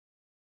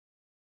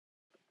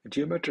A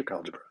geometric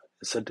algebra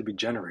is said to be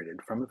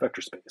generated from a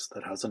vector space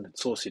that has an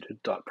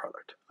associated dot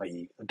product,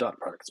 i.e. a dot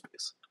product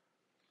space.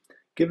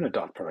 Given a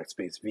dot product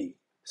space V,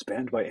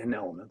 spanned by n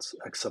elements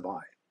x sub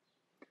I,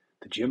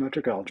 the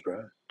geometric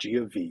algebra G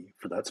of V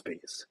for that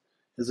space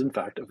is in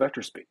fact a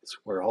vector space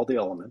where all the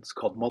elements,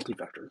 called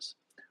multivectors,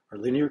 are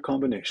linear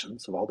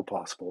combinations of all the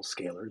possible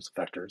scalars,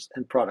 vectors,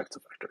 and products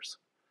of vectors.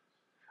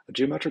 A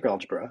geometric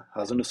algebra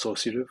has an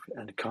associative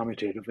and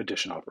commutative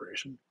addition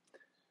operation,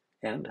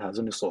 and has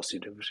an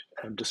associative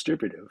and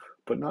distributive,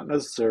 but not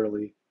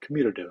necessarily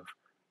commutative,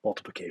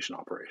 multiplication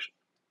operation.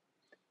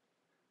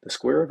 The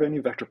square of any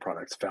vector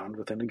products found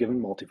within a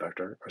given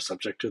multivector are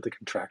subject to the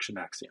contraction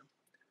axiom.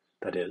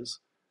 That is,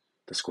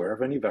 the square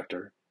of any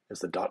vector is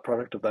the dot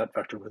product of that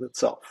vector with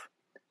itself,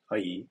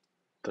 i.e.,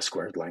 the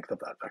squared length of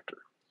that vector.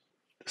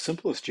 The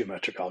simplest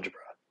geometric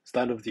algebra is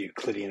that of the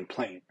Euclidean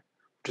plane,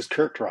 which is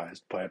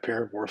characterized by a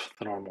pair of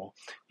orthonormal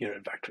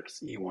unit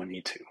vectors, e1,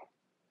 e2.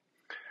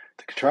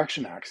 The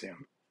contraction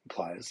axiom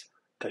implies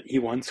that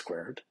e1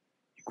 squared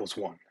equals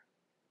 1,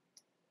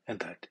 and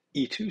that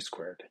e2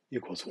 squared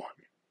equals 1.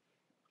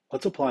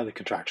 Let's apply the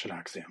contraction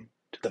axiom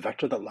to the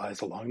vector that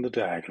lies along the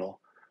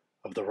diagonal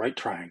of the right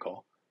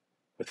triangle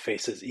with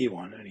faces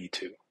e1 and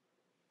e2.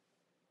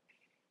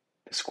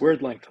 The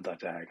squared length of that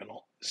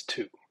diagonal is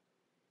 2.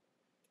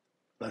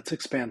 Let's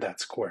expand that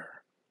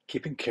square,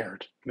 keeping care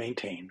to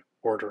maintain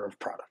order of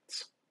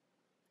products.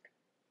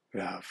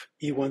 We have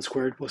e1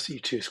 squared plus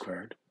e2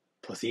 squared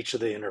plus each of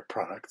the inner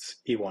products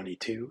e1,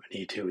 e2,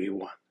 and e2,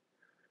 e1.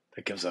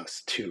 That gives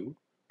us 2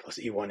 plus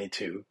e1,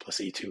 e2 plus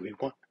e2,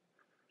 e1.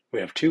 We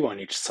have 2 on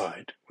each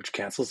side, which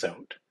cancels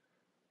out,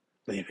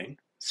 leaving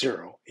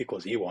 0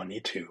 equals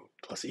e1, e2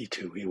 plus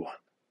e2, e1.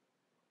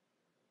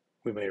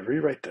 We may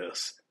rewrite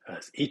this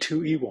as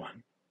e2,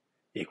 e1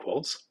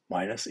 equals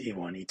minus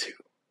e1, e2.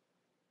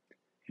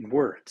 In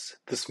words,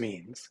 this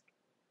means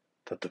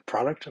that the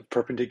product of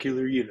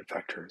perpendicular unit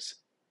vectors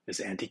is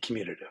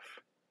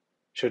anti-commutative.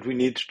 Should we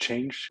need to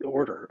change the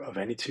order of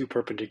any two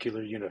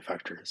perpendicular unit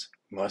vectors,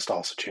 we must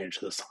also change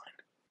the sign.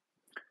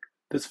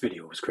 This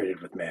video was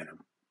created with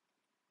Manum.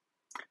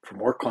 For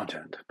more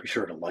content, be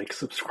sure to like,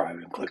 subscribe,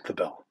 and click the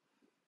bell.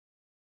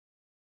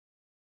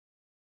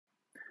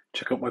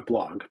 Check out my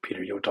blog,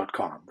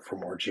 peteryote.com, for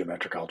more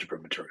geometric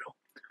algebra material,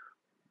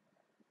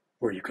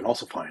 where you can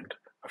also find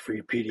a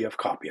free PDF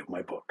copy of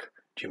my book,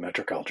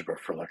 Geometric Algebra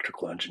for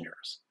Electrical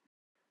Engineers,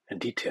 and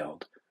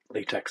detailed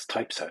LaTeX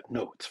typeset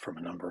notes from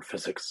a number of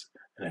physics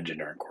and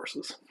engineering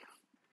courses.